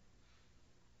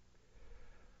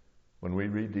 when we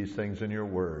read these things in your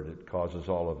word, it causes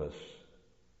all of us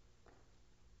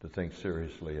to think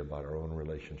seriously about our own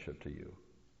relationship to you.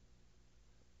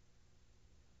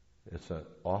 It's an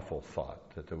awful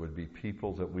thought that there would be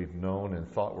people that we've known and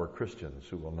thought were Christians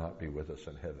who will not be with us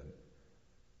in heaven.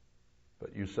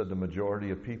 But you said the majority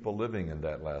of people living in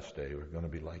that last day are going to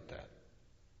be like that.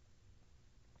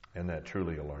 And that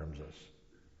truly alarms us.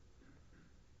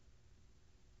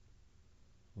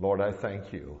 Lord, I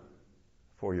thank you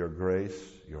for your grace,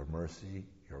 your mercy,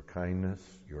 your kindness,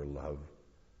 your love,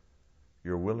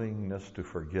 your willingness to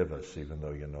forgive us even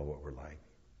though you know what we're like.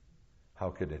 How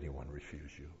could anyone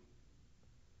refuse you?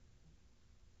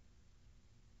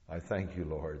 I thank you,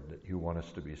 Lord, that you want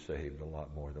us to be saved a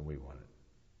lot more than we want it.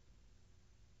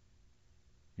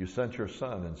 You sent your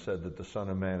Son and said that the Son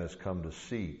of Man has come to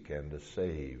seek and to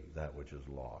save that which is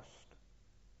lost.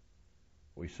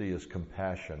 We see his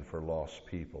compassion for lost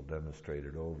people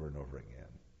demonstrated over and over again.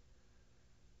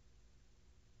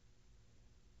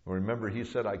 Remember, he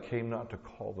said, I came not to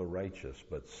call the righteous,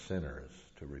 but sinners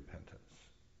to repentance.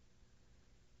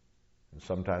 And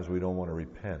sometimes we don't want to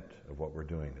repent of what we're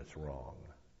doing that's wrong.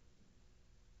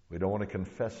 We don't want to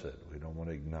confess it. We don't want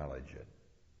to acknowledge it.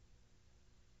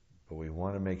 But we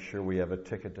want to make sure we have a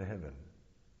ticket to heaven.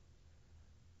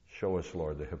 Show us,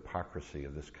 Lord, the hypocrisy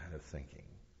of this kind of thinking.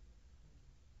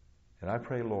 And I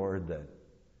pray, Lord, that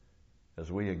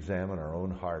as we examine our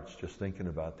own hearts, just thinking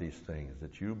about these things,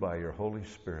 that you, by your Holy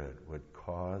Spirit, would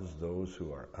cause those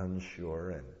who are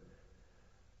unsure and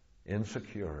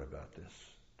insecure about this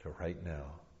to right now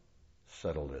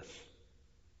settle this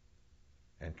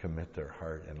and commit their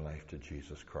heart and life to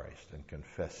Jesus Christ and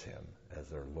confess him as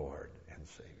their Lord and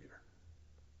Savior.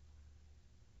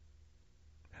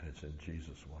 And it's in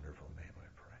Jesus' wonderful name I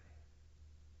pray.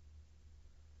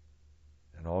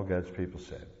 And all God's people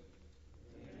said,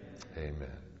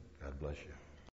 Amen. God bless you.